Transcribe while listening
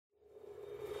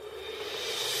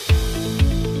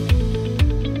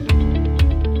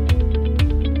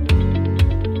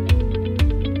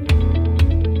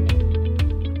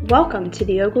Welcome to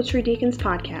the Ogletree Deacons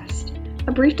Podcast,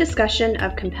 a brief discussion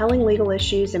of compelling legal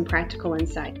issues and practical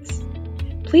insights.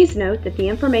 Please note that the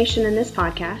information in this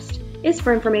podcast is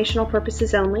for informational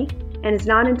purposes only and is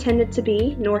not intended to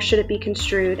be, nor should it be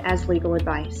construed as legal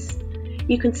advice.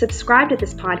 You can subscribe to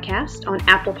this podcast on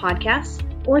Apple Podcasts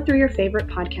or through your favorite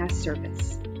podcast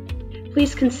service.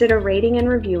 Please consider rating and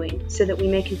reviewing so that we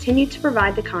may continue to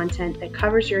provide the content that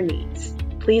covers your needs.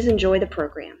 Please enjoy the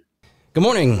program. Good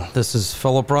morning. This is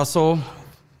Philip Russell.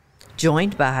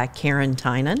 Joined by Karen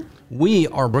Tynan. We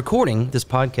are recording this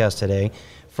podcast today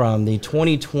from the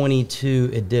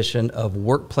 2022 edition of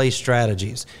Workplace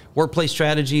Strategies. Workplace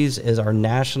Strategies is our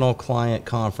national client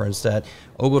conference that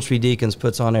Ogletree Deacons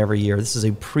puts on every year. This is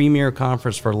a premier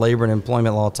conference for labor and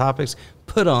employment law topics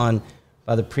put on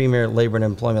by the premier labor and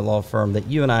employment law firm that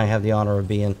you and I have the honor of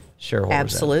being shareholders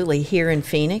Absolutely. in. Here in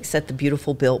Phoenix at the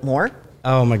beautiful Biltmore.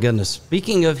 Oh my goodness.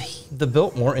 Speaking of the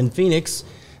Biltmore in Phoenix,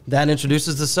 that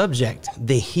introduces the subject.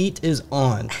 The heat is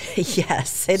on.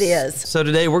 Yes, it is. So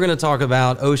today we're going to talk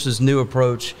about OSHA's new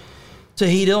approach to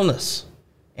heat illness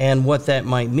and what that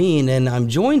might mean. And I'm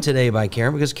joined today by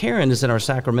Karen because Karen is in our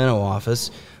Sacramento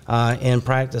office and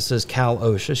practices Cal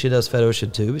OSHA. She does Fed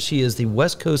OSHA too. She is the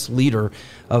West Coast leader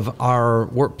of our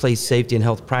workplace safety and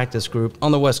health practice group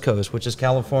on the West Coast, which is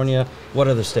California. What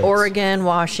other states? Oregon,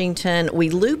 Washington. We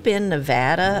loop in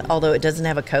Nevada, although it doesn't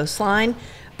have a coastline,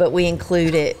 but we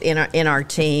include it in our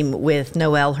team with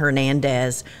Noel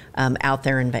Hernandez out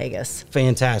there in Vegas.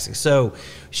 Fantastic. So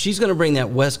she's going to bring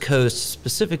that West Coast,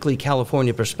 specifically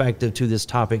California perspective to this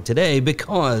topic today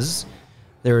because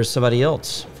there is somebody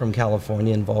else from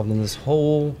California involved in this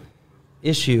whole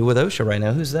issue with OSHA right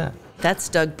now. Who's that? That's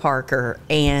Doug Parker,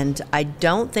 and I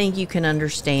don't think you can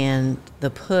understand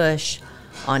the push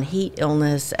on heat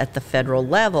illness at the federal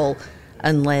level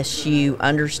unless you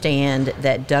understand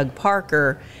that Doug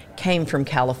Parker came from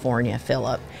California,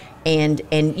 Philip. And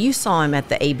you saw him at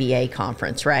the ABA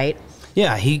conference, right?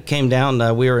 Yeah, he came down.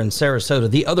 We were in Sarasota,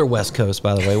 the other West Coast,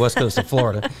 by the way, West Coast of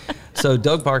Florida. So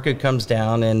Doug Parker comes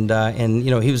down, and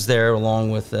you know, he was there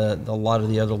along with a lot of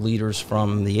the other leaders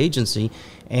from the agency,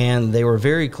 and they were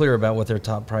very clear about what their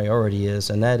top priority is,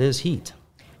 and that is heat.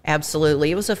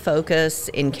 Absolutely. It was a focus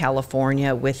in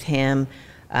California with him.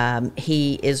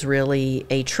 He is really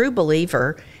a true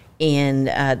believer in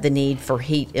the need for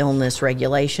heat illness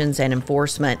regulations and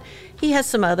enforcement. He has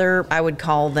some other, I would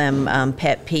call them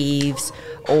pet peeves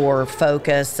or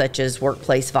focus, such as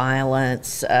workplace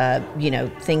violence,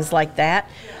 things like that.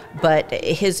 But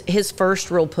his first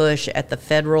real push at the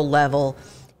federal level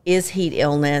is heat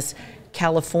illness.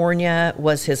 California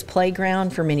was his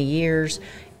playground for many years,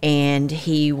 and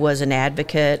he was an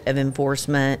advocate of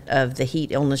enforcement of the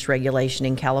heat illness regulation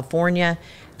in California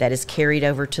that is carried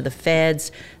over to the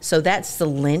feds. So that's the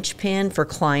linchpin for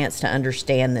clients to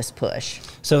understand this push.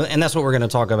 So, and that's what we're going to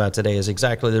talk about today is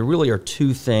exactly, there really are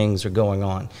two things that are going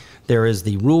on. There is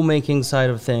the rulemaking side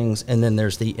of things, and then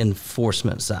there's the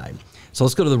enforcement side. So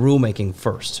let's go to the rulemaking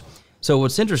first. So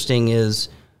what's interesting is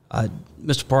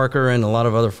Mr. Parker and a lot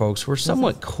of other folks were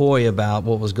somewhat coy about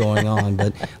what was going on,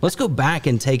 but let's go back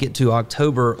and take it to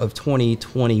October of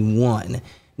 2021.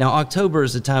 Now, October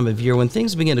is the time of year when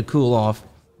things begin to cool off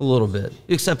a little bit,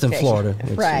 except in Florida.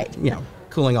 Which, right. You know,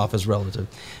 cooling off is relative.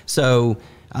 So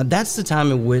that's the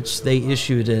time in which they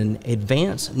issued an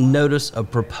advance notice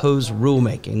of proposed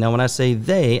rulemaking. Now, when I say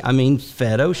they, I mean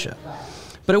Fed OSHA.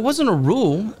 But it wasn't a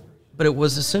rule, but it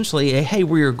was essentially a, hey,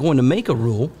 we are going to make a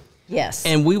rule. Yes.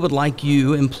 And we would like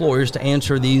you employers to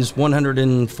answer these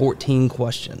 114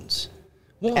 questions.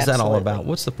 What was that all about?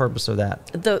 What's the purpose of that?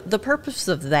 The purpose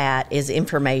of that is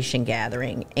information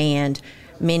gathering, and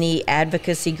many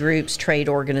advocacy groups, trade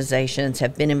organizations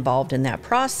have been involved in that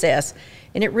process,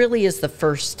 and it really is the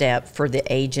first step for the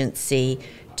agency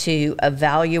to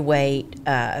evaluate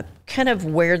kind of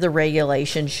where the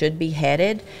regulation should be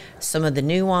headed, some of the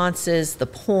nuances, the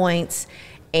points,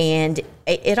 and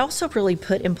it also really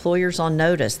put employers on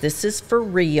notice. This is for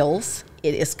reals.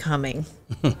 It is coming.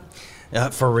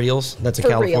 For reals? That's a for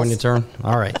California reals. term?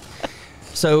 All right.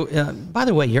 So, by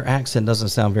the way, your accent doesn't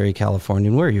sound very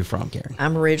Californian. Where are you from, Karen?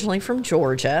 I'm originally from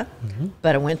Georgia,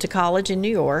 but I went to college in New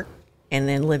York and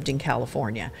then lived in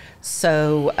California.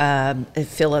 So,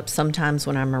 Philip, sometimes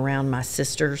when I'm around my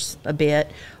sisters a bit,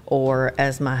 or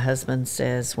as my husband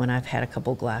says, when I've had a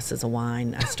couple glasses of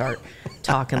wine, I start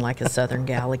talking like a Southern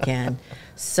gal again.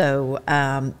 So,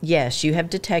 yes, you have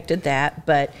detected that.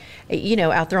 But, you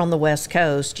know, out there on the West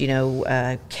Coast, you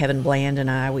know, Kevin Bland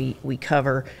and I, we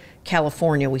cover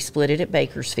California. We split it at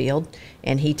Bakersfield,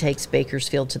 and he takes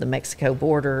Bakersfield to the Mexico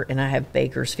border, and I have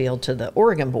Bakersfield to the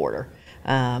Oregon border.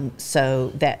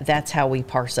 So that's how we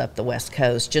parse up the West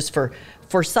Coast, just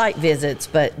for site visits,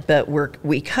 but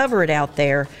we cover it out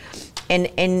there.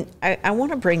 And I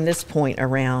want to bring this point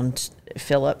around,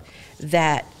 Philip,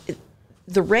 that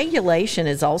the regulation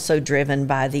is also driven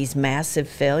by these massive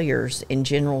failures in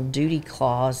general duty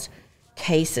clause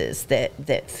cases that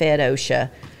Fed OSHA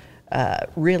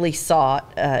really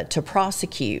sought to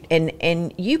prosecute.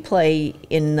 And you play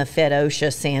in the Fed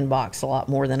OSHA sandbox a lot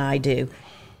more than I do.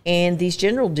 And these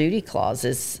general duty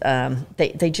clauses,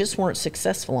 they just weren't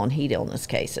successful on heat illness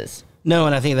cases. No,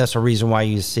 and I think that's the reason why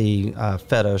you see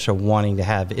Fed OSHA wanting to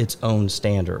have its own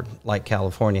standard, like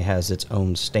California has its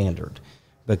own standard,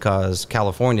 because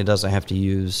California doesn't have to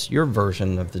use your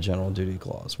version of the general duty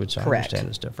clause, which I understand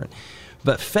is different.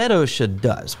 But Fed OSHA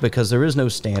does, because there is no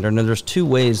standard, and there's two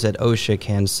ways that OSHA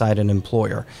can cite an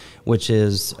employer, which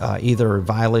is either a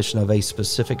violation of a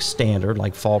specific standard,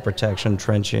 like fall protection,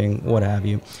 trenching, what have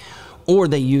you, or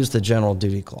they use the general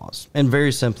duty clause. And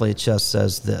very simply, it just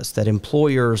says this, that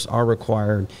employers are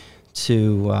required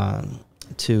to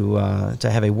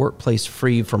have a workplace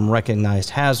free from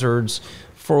recognized hazards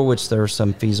for which there are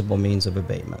some feasible means of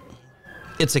abatement.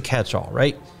 It's a catch-all,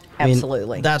 right?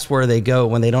 Absolutely. That's where they go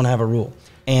when they don't have a rule.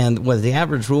 And with the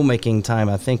average rulemaking time,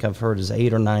 I think I've heard, is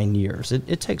 8 or 9 years.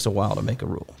 It takes a while to make a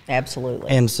rule.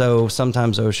 Absolutely. And so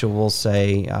sometimes OSHA will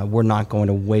say, we're not going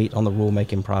to wait on the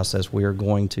rulemaking process. We are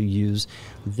going to use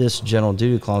this general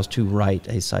duty clause to write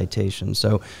a citation.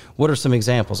 So what are some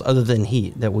examples, other than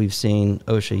heat, that we've seen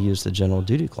OSHA use the general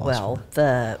duty clause Well, for?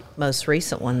 the most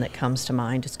recent one that comes to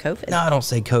mind is COVID. No, I don't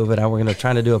say COVID. We're going to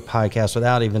try to do a podcast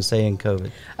without even saying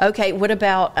COVID. Okay, what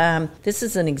about, this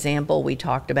is an example we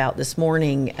talked about this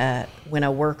morning, when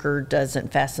a worker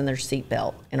doesn't fasten their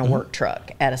seatbelt in a work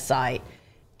truck at a site,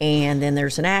 and then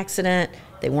there's an accident,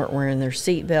 they weren't wearing their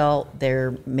seatbelt,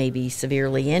 they're maybe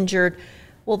severely injured.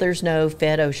 Well, there's no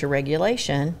Fed OSHA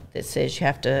regulation that says you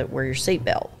have to wear your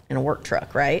seatbelt in a work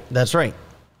truck, right? That's right.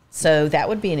 So that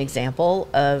would be an example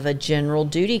of a general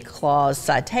duty clause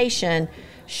citation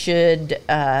should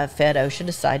Fed OSHA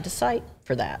decide to cite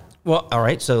for that. Well, all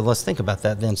right, so let's think about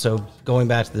that then. So going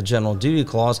back to the general duty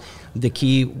clause, the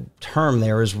key term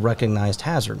there is recognized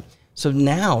hazard. So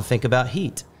now think about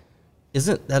heat.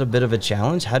 Isn't that a bit of a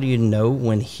challenge? How do you know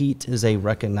when heat is a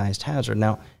recognized hazard?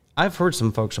 Now, I've heard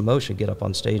some folks from OSHA get up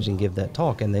on stage and give that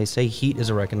talk, and they say heat is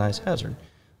a recognized hazard.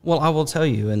 Well, I will tell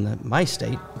you, in my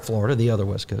state, Florida, the other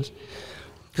West Coast,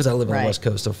 because I live on the West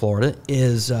Coast of Florida,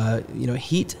 is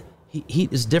heat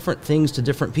is different things to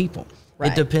different people.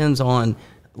 Right. It depends on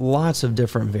lots of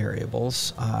different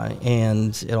variables,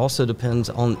 and it also depends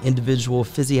on individual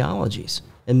physiologies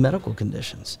and medical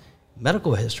conditions,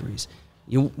 medical histories.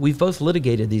 We've both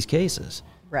litigated these cases.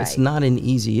 Right. It's not an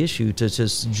easy issue to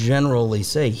just generally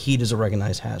say heat is a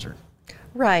recognized hazard.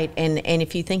 Right, and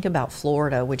if you think about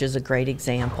Florida, which is a great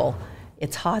example,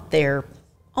 it's hot there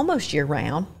almost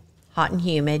year-round, hot and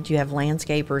humid. You have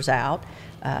landscapers out.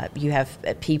 You have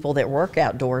people that work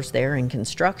outdoors there in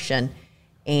construction,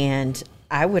 and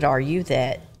I would argue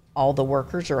that all the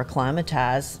workers are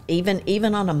acclimatized.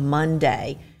 Even on a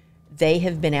Monday, they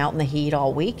have been out in the heat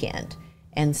all weekend.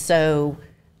 And so,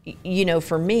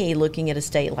 for me, looking at a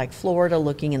state like Florida,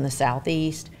 looking in the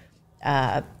Southeast,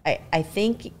 I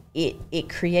think it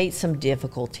creates some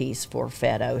difficulties for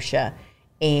Fed OSHA,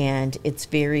 and it's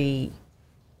very,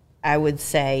 I would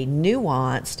say,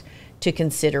 nuanced to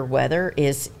consider whether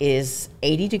is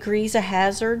 80 degrees a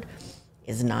hazard,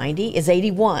 is 90, is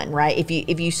 81, right?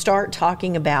 If you start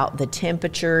talking about the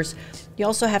temperatures, you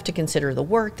also have to consider the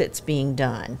work that's being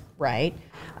done, right?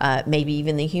 Maybe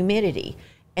even the humidity.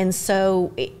 And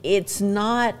so it's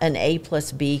not an A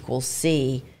plus B equals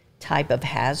C type of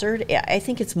hazard. I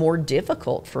think it's more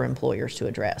difficult for employers to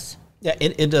address. Yeah,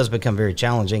 it does become very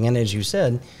challenging. And as you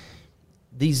said,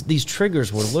 these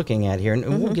triggers we're looking at here,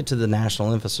 and we'll get to the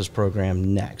National Emphasis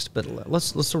Program next, but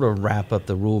let's sort of wrap up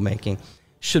the rulemaking.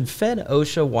 Should Fed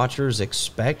OSHA watchers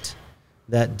expect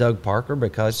that Doug Parker,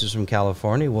 because he's from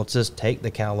California, will just take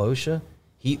the Cal OSHA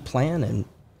heat plan and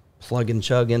plug and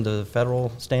chug into the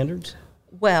federal standards?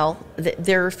 Well,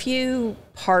 there are a few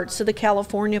parts of the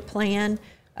California plan,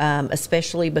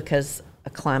 especially because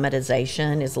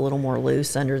acclimatization is a little more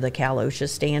loose under the Cal OSHA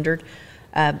standard.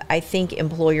 I think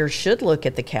employers should look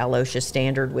at the Cal OSHA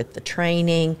standard with the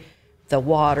training, the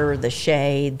water, the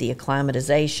shade, the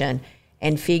acclimatization,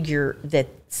 and figure that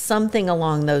something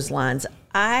along those lines.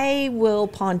 I will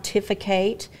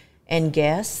pontificate and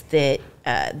guess that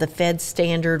the Fed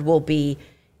standard will be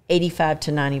 85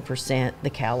 to 90% the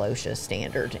Cal OSHA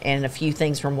standard, and a few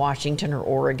things from Washington or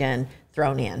Oregon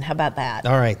thrown in. How about that?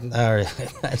 All right.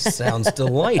 That sounds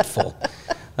delightful.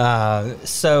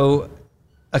 So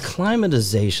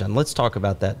Acclimatization, let's talk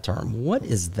about that term. What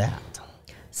is that?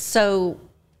 So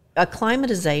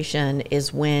acclimatization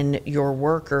is when your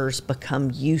workers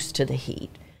become used to the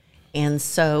heat. And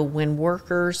so when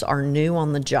workers are new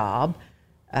on the job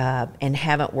and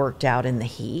haven't worked out in the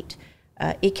heat,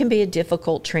 it can be a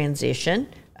difficult transition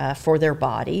for their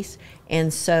bodies.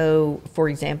 And so, for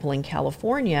example, in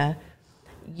California,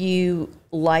 you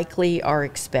likely are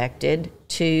expected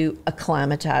to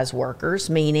acclimatize workers,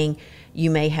 meaning you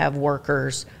may have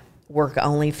workers work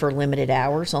only for limited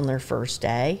hours on their first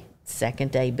day,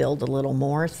 second day build a little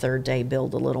more, third day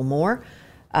build a little more.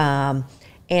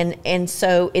 And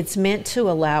so it's meant to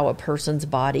allow a person's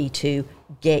body to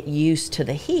get used to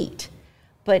the heat.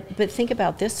 But think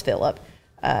about this, Philip.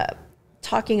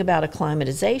 Talking about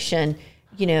acclimatization,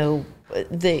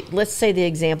 let's say the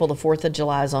example, the 4th of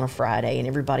July is on a Friday and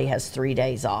everybody has 3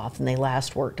 days off and they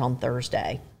last worked on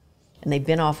Thursday and they've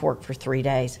been off work for 3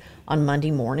 days. On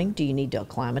Monday morning, do you need to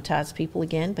acclimatize people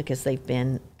again because they've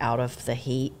been out of the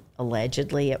heat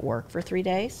allegedly at work for 3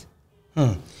 days?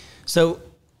 So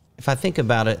if I think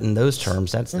about it in those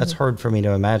terms, that's hard for me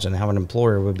to imagine how an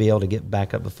employer would be able to get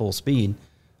back up to full speed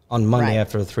on Monday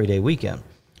after a 3-day weekend.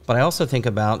 But I also think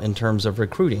about in terms of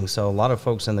recruiting. So a lot of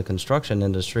folks in the construction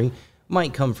industry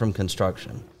might come from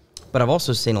construction. But I've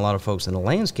also seen a lot of folks in the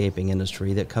landscaping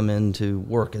industry that come into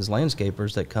work as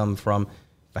landscapers that come from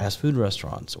fast food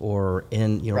restaurants or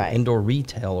in indoor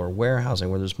retail or warehousing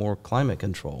where there's more climate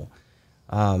control.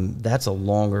 That's a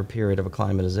longer period of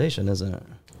acclimatization, isn't it?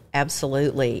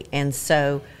 Absolutely. And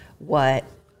so what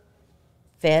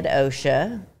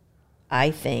FedOSHA,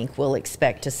 I think, will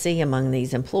expect to see among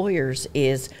these employers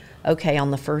is, okay,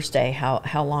 on the first day,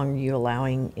 how long are you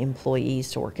allowing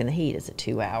employees to work in the heat? Is it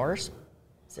 2 hours?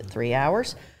 Is it 3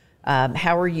 hours?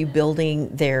 How are you building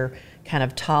their kind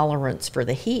of tolerance for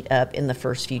the heat up in the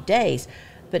first few days?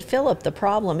 But Philip, the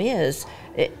problem is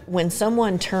when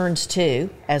someone turns two,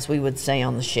 as we would say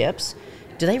on the ships,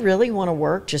 do they really want to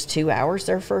work just 2 hours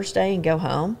their first day and go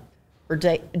home? Or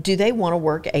do they want to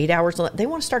work 8 hours? They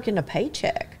want to start getting a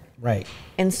paycheck. Right.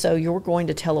 And so you're going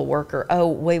to tell a worker, oh,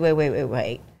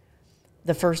 wait.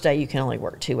 The first day you can only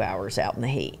work 2 hours out in the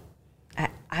heat.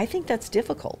 I think that's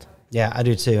difficult. Yeah, I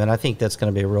do too. And I think that's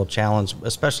going to be a real challenge,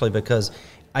 especially because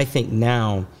I think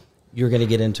now you're going to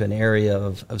get into an area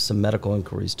of some medical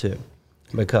inquiries too.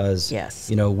 Because,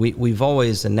 we've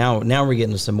always, and now we're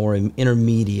getting to some more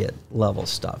intermediate level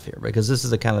stuff here, because this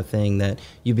is the kind of thing that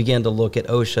you begin to look at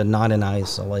OSHA not in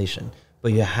isolation,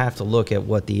 but you have to look at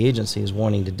what the agency is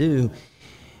wanting to do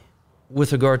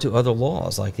with regard to other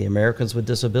laws like the Americans with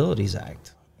Disabilities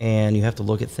Act. And you have to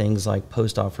look at things like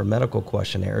post-offer medical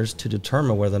questionnaires to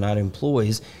determine whether or not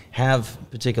employees have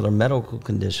particular medical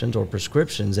conditions or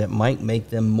prescriptions that might make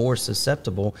them more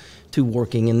susceptible to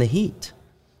working in the heat.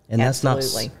 And that's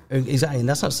Absolutely. Exactly. And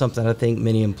that's not something I think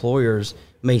many employers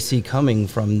may see coming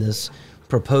from this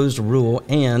proposed rule,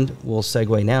 and we'll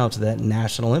segue now to that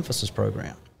national emphasis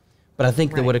program. But I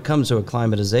think that when it comes to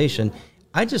acclimatization,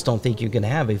 I just don't think you can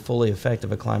have a fully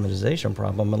effective acclimatization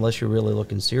problem unless you're really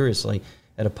looking seriously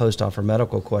at a post-offer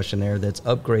medical questionnaire that's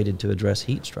upgraded to address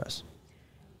heat stress.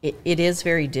 It is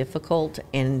very difficult,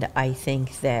 and I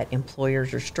think that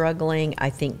employers are struggling.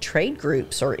 I think trade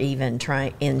groups are even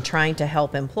trying to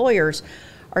help employers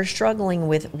are struggling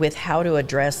with how to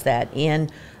address that in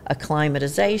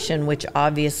acclimatization, which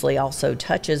obviously also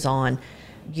touches on,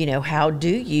 how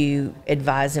do you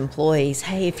advise employees,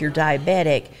 hey, if you're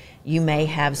diabetic, you may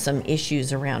have some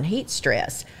issues around heat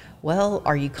stress. Well,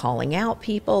 are you calling out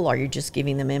people? Are you just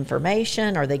giving them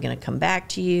information? Are they going to come back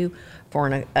to you for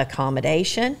an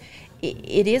accommodation?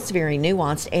 It is very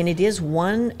nuanced, and it is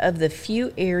one of the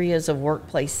few areas of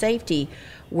workplace safety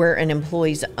where an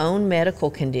employee's own medical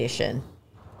condition,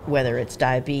 whether it's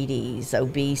diabetes,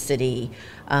 obesity,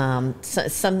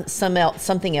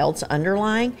 something else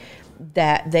underlying,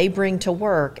 that they bring to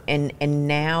work, and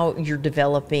now you're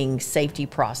developing safety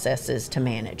processes to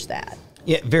manage that.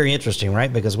 Yeah, very interesting,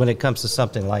 right? Because when it comes to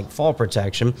something like fall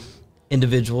protection,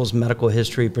 individuals' medical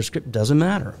history, prescription doesn't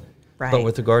matter. Right. But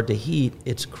with regard to heat,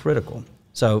 it's critical.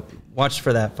 So watch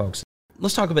for that, folks.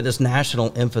 Let's talk about this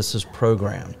national emphasis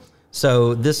program.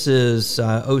 So this is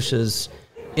OSHA's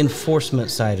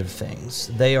enforcement side of things.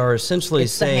 They are essentially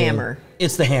saying... the hammer.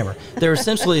 It's the hammer. They're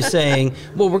essentially saying,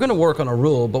 well, we're going to work on a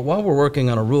rule, but while we're working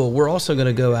on a rule, we're also going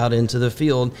to go out into the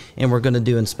field and we're going to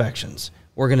do inspections.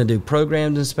 We're going to do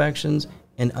programmed inspections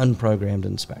and unprogrammed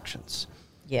inspections.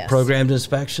 Yes. Programmed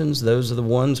inspections, those are the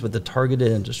ones with the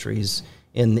targeted industries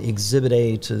in the Exhibit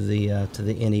A to the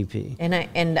NEP.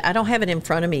 And I don't have it in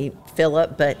front of me,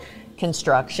 Philip, but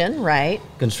construction, right?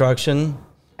 Construction,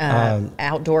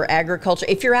 Outdoor agriculture.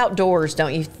 If you're outdoors,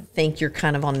 don't you think you're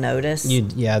kind of on notice?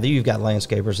 You've got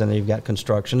landscapers and then you've got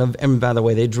construction. And by the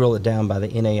way, they drill it down by the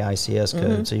NAICS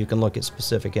code, so you can look at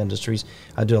specific industries.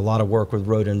 I do a lot of work with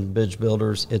road and bridge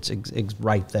builders. It's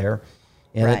right there.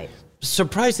 And right.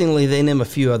 Surprisingly, they name a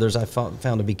few others I found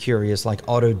to be curious, like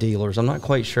auto dealers. I'm not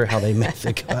quite sure how they make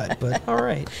the cut, but all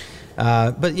right.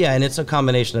 But yeah, and it's a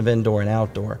combination of indoor and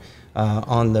outdoor.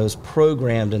 On those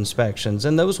programmed inspections,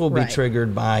 and those will be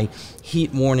triggered by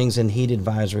heat warnings and heat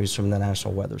advisories from the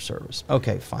National Weather Service.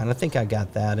 Okay, fine. I think I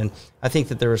got that, and I think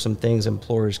that there are some things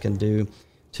employers can do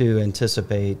to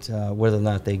anticipate whether or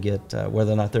not they get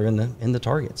whether or not they're in the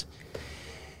targets.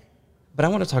 But I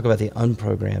want to talk about the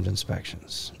unprogrammed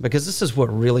inspections, because this is what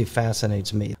really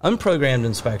fascinates me. Unprogrammed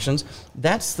inspections,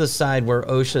 that's the side where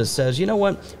OSHA says, you know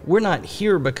what, we're not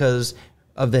here because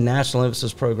of the national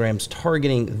emphasis programs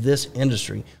targeting this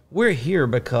industry. We're here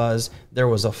because there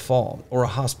was a fall or a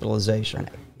hospitalization,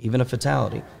 even a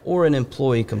fatality, or an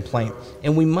employee complaint.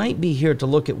 And we might be here to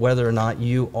look at whether or not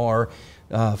you are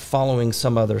following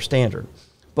some other standard.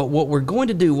 But what we're going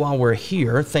to do while we're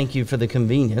here, thank you for the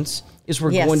convenience, is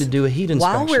we're going to do a heat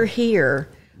inspection. While we're here,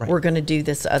 we're going to do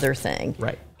this other thing.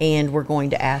 Right. And we're going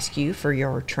to ask you for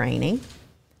your training.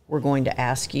 We're going to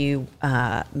ask you,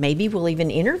 maybe we'll even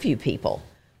interview people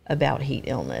about heat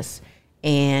illness,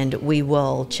 and we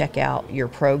will check out your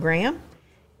program,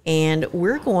 and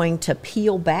we're going to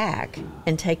peel back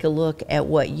and take a look at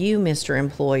what you, Mr.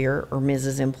 Employer or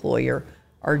Mrs. Employer,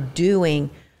 are doing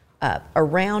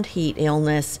around heat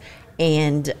illness.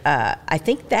 And I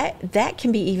think that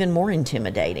can be even more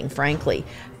intimidating, frankly,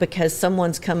 because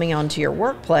someone's coming onto your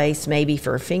workplace maybe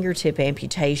for a fingertip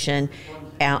amputation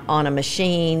on a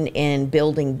machine in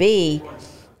building B,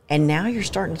 and now you're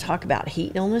starting to talk about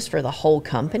heat illness for the whole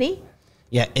company.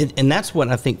 Yeah, and that's what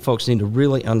I think folks need to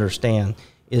really understand,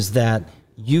 is that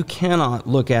you cannot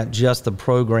look at just the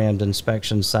programmed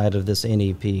inspection side of this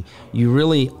NEP. You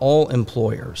really, all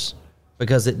employers,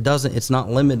 because it's not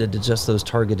limited to just those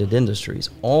targeted industries.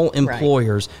 All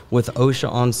employers with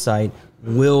OSHA on site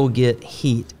will get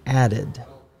heat added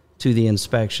to the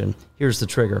inspection. Here's the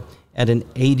trigger: at an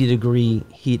 80-degree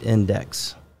heat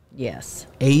index. Yes.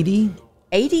 80?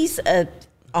 80's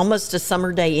almost a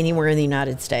summer day anywhere in the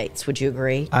United States. Would you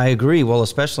agree? I agree. Well,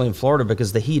 especially in Florida,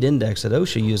 because the heat index that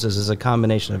OSHA uses is a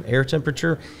combination of air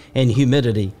temperature and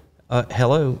humidity.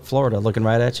 Hello, Florida, looking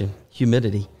right at you.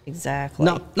 Humidity. Exactly.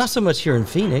 Not so much here in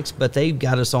Phoenix, but they've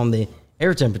got us on the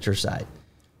air temperature side.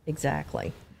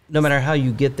 Exactly. No matter how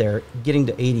you get there, getting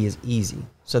to 80 is easy.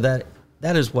 So that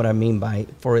is what I mean by,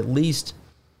 for at least,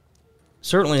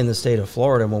 certainly in the state of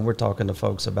Florida, when we're talking to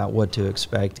folks about what to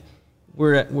expect,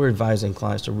 we're advising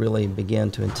clients to really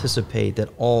begin to anticipate that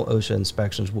all OSHA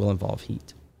inspections will involve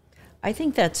heat. I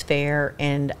think that's fair,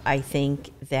 and I think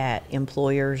that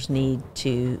employers need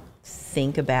to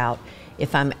think about,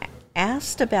 if I'm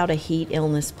asked about a heat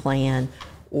illness plan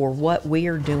or what we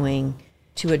are doing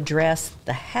to address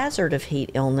the hazard of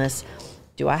heat illness,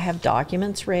 do I have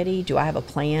documents ready? Do I have a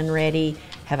plan ready?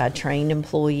 Have I trained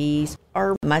employees?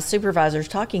 Are my supervisors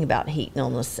talking about heat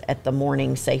illness at the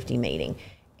morning safety meeting?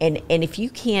 And if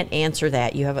you can't answer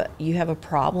that, you have a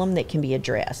problem that can be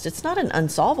addressed. It's not an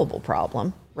unsolvable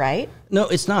problem, right? No,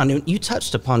 it's not. You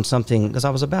touched upon something, because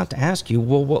I was about to ask you,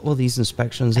 well, what will these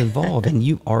inspections involve? And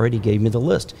you already gave me the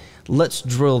list. Let's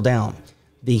drill down.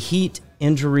 The Heat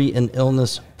Injury and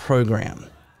Illness Program.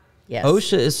 Yes.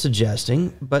 OSHA is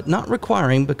suggesting, but not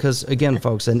requiring, because, again,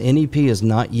 folks, an NEP is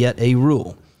not yet a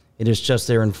rule. It is just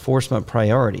their enforcement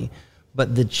priority.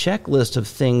 But the checklist of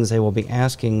things they will be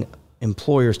asking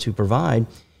employers to provide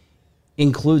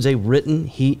includes a written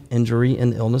heat injury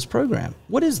and illness program.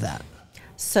 What is that?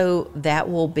 So that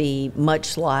will be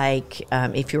much like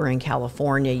if you were in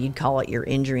California, you'd call it your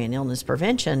injury and illness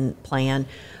prevention plan.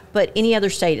 But any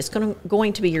other state, it's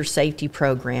going to be your safety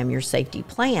program, your safety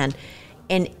plan.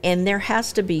 And there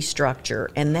has to be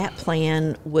structure, and that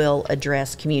plan will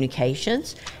address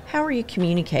communications. How are you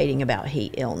communicating about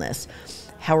heat illness?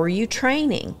 How are you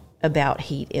training about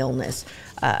heat illness?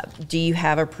 Do you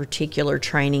have a particular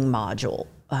training module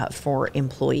for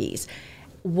employees?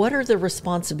 What are the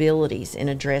responsibilities in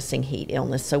addressing heat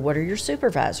illness? So what are your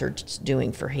supervisors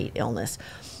doing for heat illness?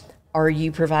 Are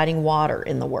you providing water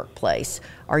in the workplace?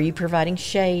 Are you providing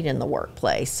shade in the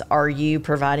workplace? Are you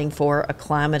providing for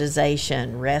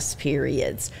acclimatization, rest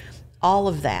periods, all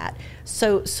of that?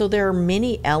 So there are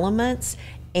many elements,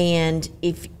 and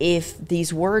if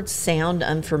these words sound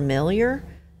unfamiliar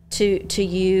to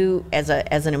you as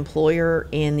an employer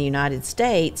in the United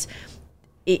States,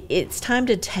 it's time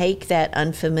to take that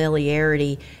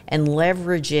unfamiliarity and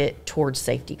leverage it towards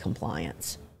safety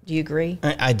compliance. Do you agree?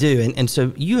 I do. And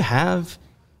so you have,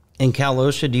 in Cal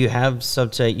OSHA, do you have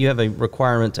you have a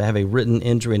requirement to have a written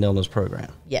injury and illness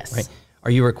program? Yes. Right?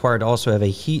 Are you required to also have a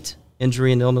heat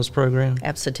injury and illness program?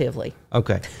 Absolutely.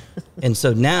 Okay. And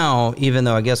so now, even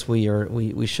though I guess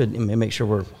we should make sure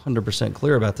we're 100%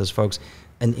 clear about this, folks,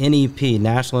 an NEP,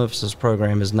 National Emphasis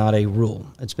Program, is not a rule.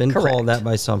 It's been called that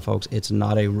by some folks. It's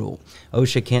not a rule.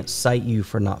 OSHA can't cite you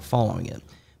for not following it.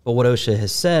 But what OSHA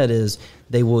has said is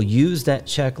they will use that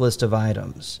checklist of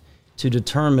items to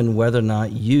determine whether or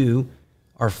not you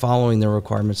are following the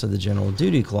requirements of the General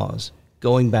Duty Clause,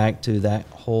 going back to that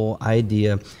whole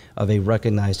idea of a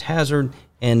recognized hazard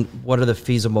and what are the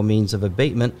feasible means of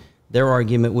abatement. Their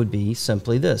argument would be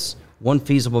simply this. One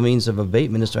feasible means of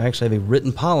abatement is to actually have a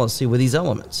written policy with these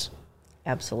elements.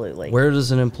 Absolutely. Where does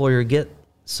an employer get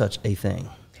such a thing?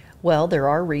 Well, there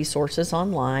are resources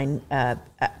online.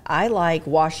 I like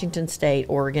Washington State,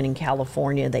 Oregon, and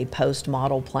California. They post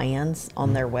model plans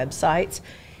on their websites.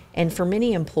 And for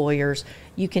many employers,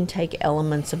 you can take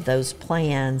elements of those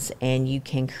plans and you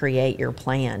can create your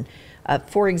plan.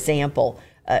 For example,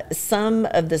 some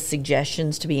of the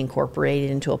suggestions to be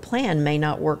incorporated into a plan may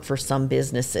not work for some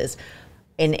businesses.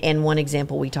 And one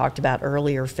example we talked about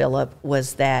earlier, Philip,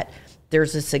 was that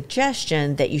there's a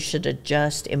suggestion that you should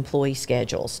adjust employee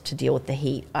schedules to deal with the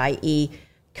heat, i.e.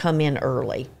 come in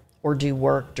early or do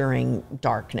work during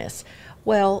darkness.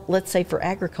 Well, let's say for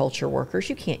agriculture workers,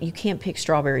 you can't pick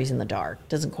strawberries in the dark.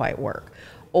 Doesn't quite work.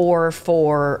 Or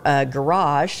for a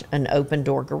garage, an open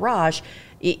door garage,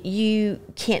 you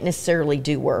can't necessarily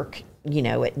do work,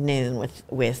 at noon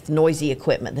with noisy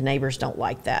equipment. The neighbors don't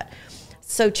like that.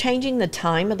 So changing the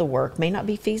time of the work may not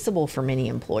be feasible for many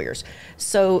employers.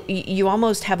 So you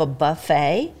almost have a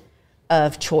buffet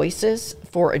of choices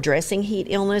for addressing heat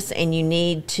illness, and you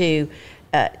need to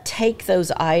take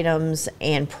those items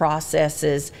and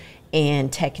processes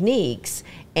and techniques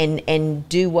and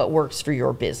do what works for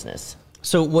your business.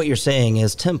 So what you're saying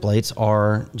is templates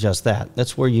are just that.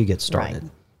 That's where you get started.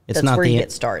 Right. It's not you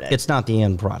get started. It's not the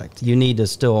end product. You need to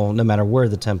still, no matter where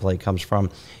the template comes from,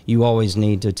 you always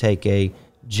need to take a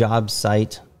job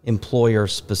site,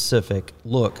 employer-specific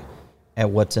look at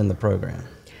what's in the program.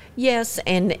 Yes,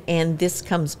 and this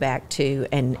comes back to,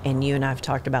 and you and I have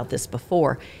talked about this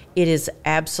before, it is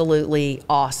absolutely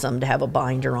awesome to have a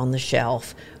binder on the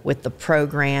shelf with the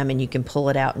program and you can pull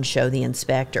it out and show the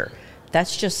inspector.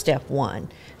 That's just step one.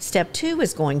 Step two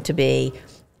is going to be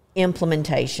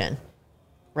implementation,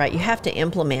 right? You have to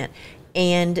implement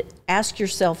and ask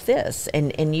yourself this,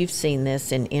 and you've seen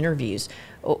this in interviews.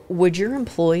 Would your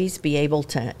employees be able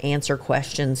to answer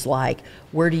questions like,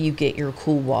 where do you get your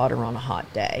cool water on a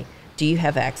hot day? Do you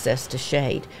have access to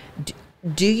shade?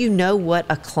 Do you know what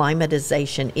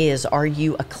acclimatization is? Are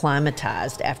you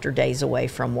acclimatized after days away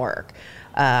from work?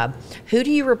 Who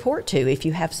do you report to if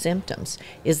you have symptoms?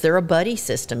 Is there a buddy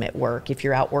system at work? If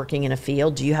you're out working in a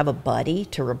field, do you have a buddy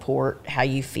to report how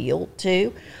you feel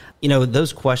to?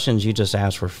 Those questions you just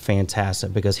asked were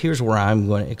fantastic, because here's where I'm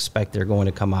going to expect they're going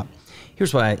to come up.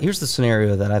 Here's the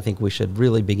scenario that I think we should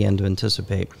really begin to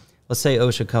anticipate. Let's say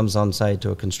OSHA comes on site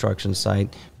to a construction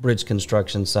site, bridge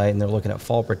construction site, and they're looking at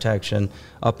fall protection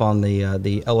up on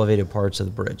the elevated parts of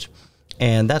the bridge.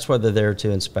 And that's whether they're there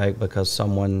to inspect because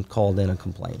someone called in a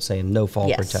complaint saying no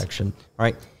fall protection,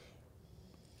 right?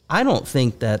 I don't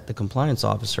think that the compliance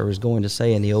officer is going to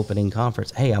say in the opening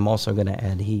conference, hey, I'm also going to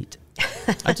add heat.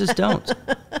 I just don't.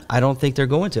 I don't think they're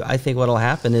going to. I think what will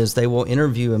happen is they will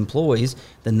interview employees,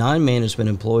 the non-management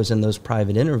employees in those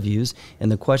private interviews,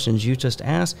 and the questions you just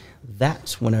asked,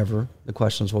 that's whenever the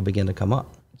questions will begin to come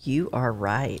up. You are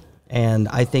right. And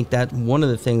I think that one of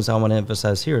the things I want to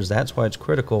emphasize here is that's why it's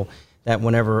critical that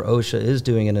whenever OSHA is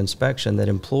doing an inspection, that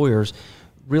employers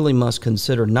really must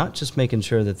consider not just making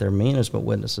sure that their management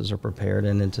witnesses are prepared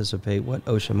and anticipate what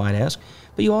OSHA might ask,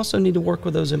 but you also need to work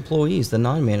with those employees, the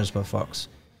non-management folks.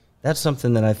 That's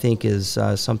something that I think is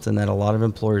something that a lot of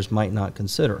employers might not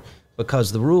consider,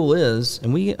 because the rule is,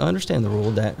 and we understand the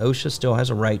rule, that OSHA still has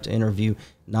a right to interview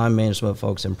non-management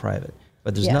folks in private.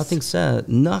 But there's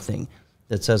nothing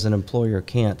that says an employer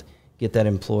can't get that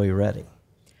employee ready.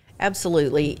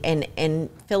 Absolutely. And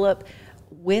Philip,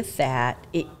 with that,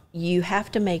 you have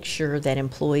to make sure that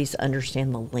employees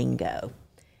understand the lingo,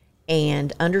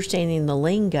 and understanding the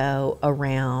lingo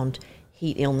around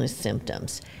heat illness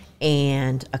symptoms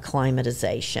and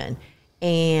acclimatization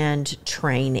and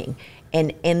training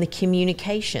and the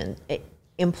communication.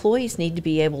 Employees need to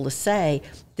be able to say,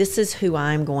 this is who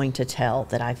I'm going to tell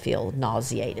that I feel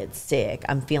nauseated, sick,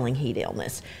 I'm feeling heat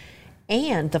illness.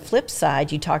 And the flip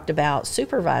side, you talked about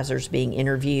supervisors being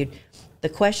interviewed. The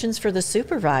questions for the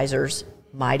supervisors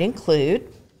might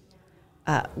include,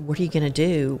 what are you going to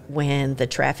do when the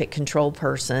traffic control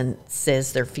person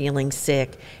says they're feeling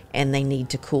sick and they need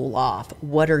to cool off?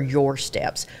 What are your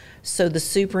steps? So the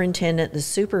superintendent, the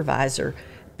supervisor,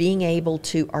 being able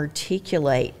to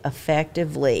articulate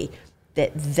effectively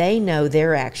that they know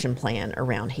their action plan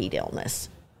around heat illness.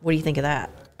 What do you think of that?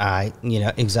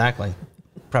 Exactly.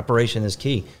 Preparation is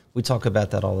key. We talk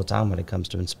about that all the time when it comes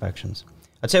to inspections.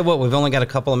 I'll tell you what, we've only got a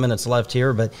couple of minutes left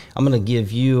here, but I'm going to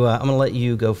give you, I'm going to let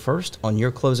you go first on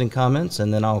your closing comments,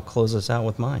 and then I'll close us out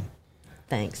with mine.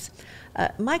 Thanks.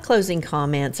 My closing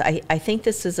comments, I think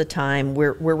this is a time,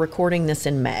 we're recording this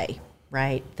in May,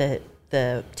 right?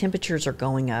 The temperatures are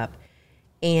going up,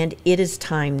 and it is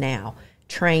time now.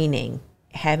 Training,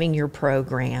 having your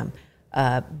program,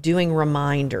 doing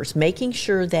reminders, making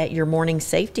sure that your morning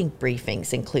safety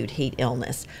briefings include heat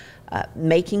illness,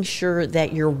 making sure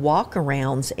that your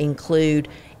walk-arounds include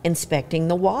inspecting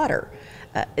the water.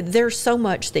 There's so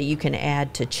much that you can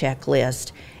add to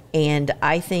checklist, and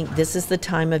I think this is the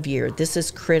time of year. This is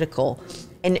critical.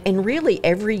 And really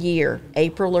every year,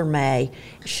 April or May,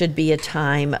 should be a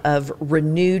time of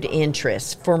renewed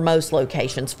interest for most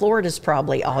locations. Florida's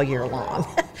probably all year long.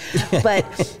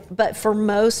 But for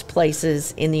most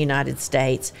places in the United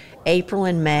States, April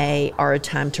and May are a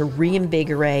time to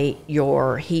reinvigorate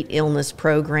your heat illness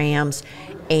programs,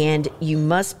 and you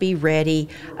must be ready.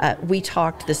 We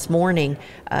talked this morning,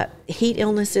 heat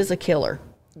illness is a killer.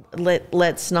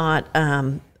 Let's not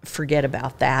forget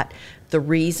about that. The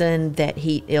reason that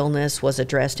heat illness was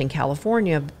addressed in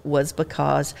California was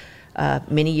because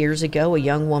many years ago a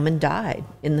young woman died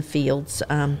in the fields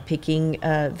picking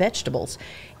vegetables.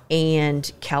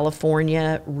 And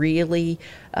California really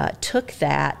took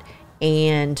that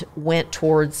and went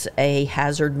towards a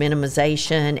hazard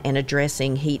minimization and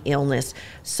addressing heat illness.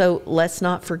 So let's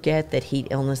not forget that heat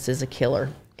illness is a killer.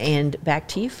 And back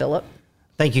to you, Philip.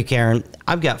 Thank you, Karen.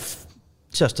 I've got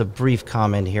just a brief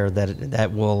comment here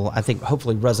that will, I think,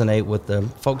 hopefully resonate with the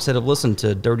folks that have listened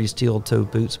to Dirty Steel Toe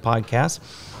Boots podcast.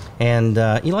 And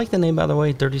you like the name, by the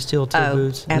way, Dirty Steel Toe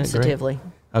Boots? Absolutely.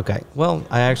 Okay. Well,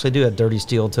 I actually do have Dirty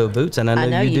Steel Toe Boots, and I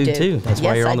know you do too. That's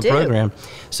why you're on the program.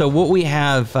 So what we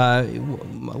have,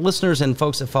 listeners and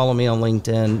folks that follow me on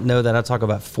LinkedIn know that I talk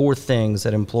about 4 things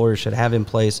that employers should have in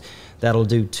place that'll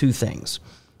do 2 things.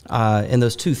 And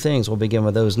those 2 things, we'll begin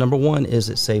with those. Number 1 is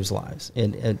it saves lives.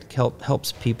 It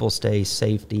helps people stay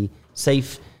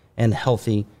safe and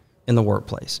healthy in the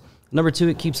workplace. Number 2,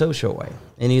 it keeps OSHA away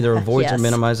and either avoids or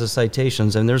minimizes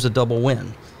citations, and there's a double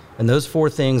win. And those 4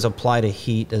 things apply to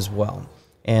heat as well.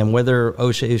 And whether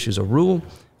OSHA issues a rule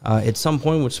at some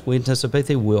point, which we anticipate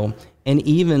they will, and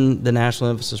even the National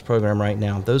Emphasis Program right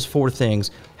now, those 4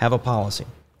 things have a policy,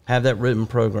 have that written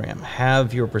program,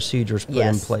 have your procedures put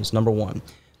in place, number 1.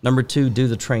 Number 2, do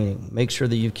the training. Make sure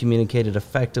that you've communicated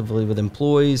effectively with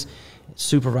employees,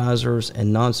 supervisors,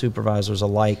 and non-supervisors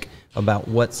alike about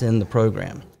what's in the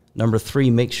program. Number 3,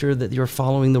 make sure that you're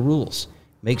following the rules.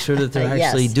 Make sure that they're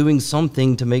actually doing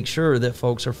something to make sure that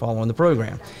folks are following the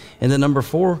program. And then number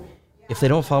 4, if they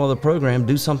don't follow the program,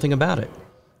 do something about it.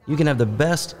 You can have the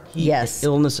best heat,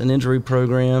 illness, and injury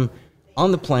program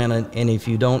on the planet, and if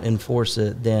you don't enforce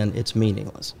it, then it's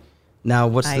meaningless. Now,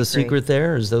 what's the secret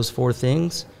there is those 4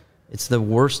 things. It's the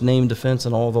worst named defense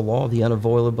in all the law, the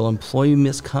unavoidable employee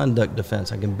misconduct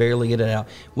defense. I can barely get it out.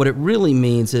 What it really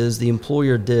means is the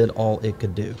employer did all it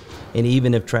could do. And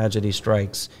even if tragedy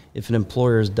strikes, if an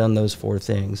employer has done those 4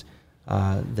 things,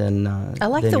 then I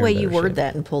like the way you word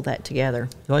that and pull that together.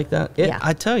 You like that?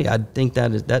 I tell you, I think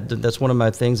that's one of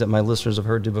my things that my listeners have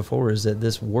heard before is that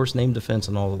this worst named defense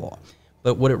in all the law.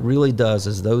 But what it really does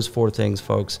is those 4 things,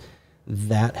 folks,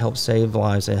 that helps save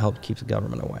lives and help keep the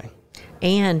government away.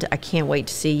 And I can't wait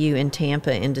to see you in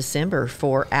Tampa in December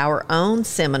for our own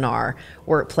seminar,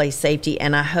 Workplace Safety.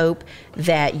 And I hope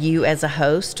that you as a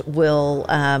host will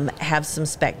have some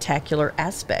spectacular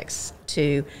aspects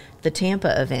to the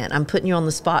Tampa event. I'm putting you on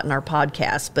the spot in our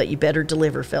podcast, but you better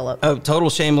deliver, Philip. Oh,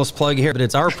 total shameless plug here, but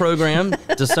it's our program,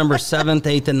 December 7th,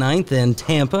 8th, and 9th in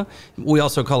Tampa. We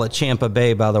also call it Champa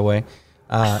Bay, by the way.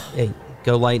 Hey,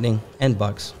 go Lightning and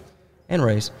Bucks and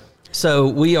Rays. So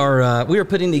we are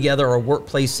putting together our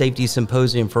Workplace Safety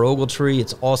Symposium for Ogletree.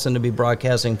 It's awesome to be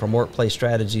broadcasting from Workplace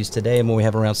Strategies today, and when we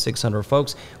have around 600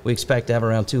 folks, we expect to have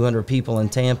around 200 people in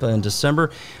Tampa in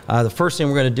December. The first thing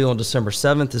we're going to do on December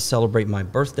 7th is celebrate my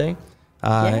birthday.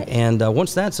 And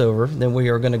once that's over, then we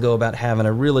are going to go about having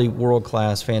a really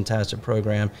world-class, fantastic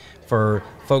program for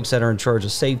folks that are in charge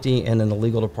of safety and in the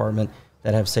legal department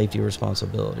that have safety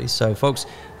responsibilities. So, folks,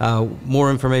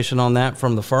 more information on that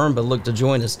from the firm, but look to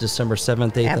join us December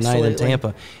 7th, 8th, and 9th in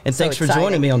Tampa. And thanks for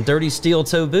joining me on Dirty Steel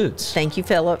Toe Boots. Thank you,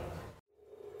 Philip.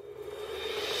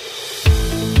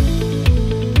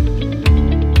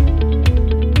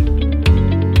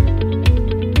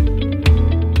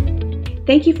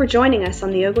 Thank you for joining us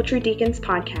on the Ogletree Deacons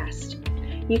podcast.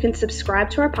 You can subscribe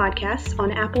to our podcast on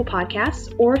Apple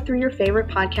Podcasts or through your favorite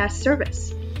podcast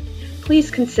service. Please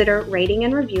consider rating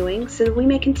and reviewing so that we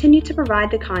may continue to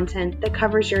provide the content that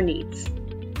covers your needs.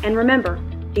 And remember,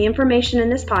 the information in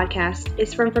this podcast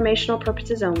is for informational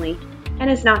purposes only and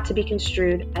is not to be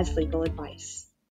construed as legal advice.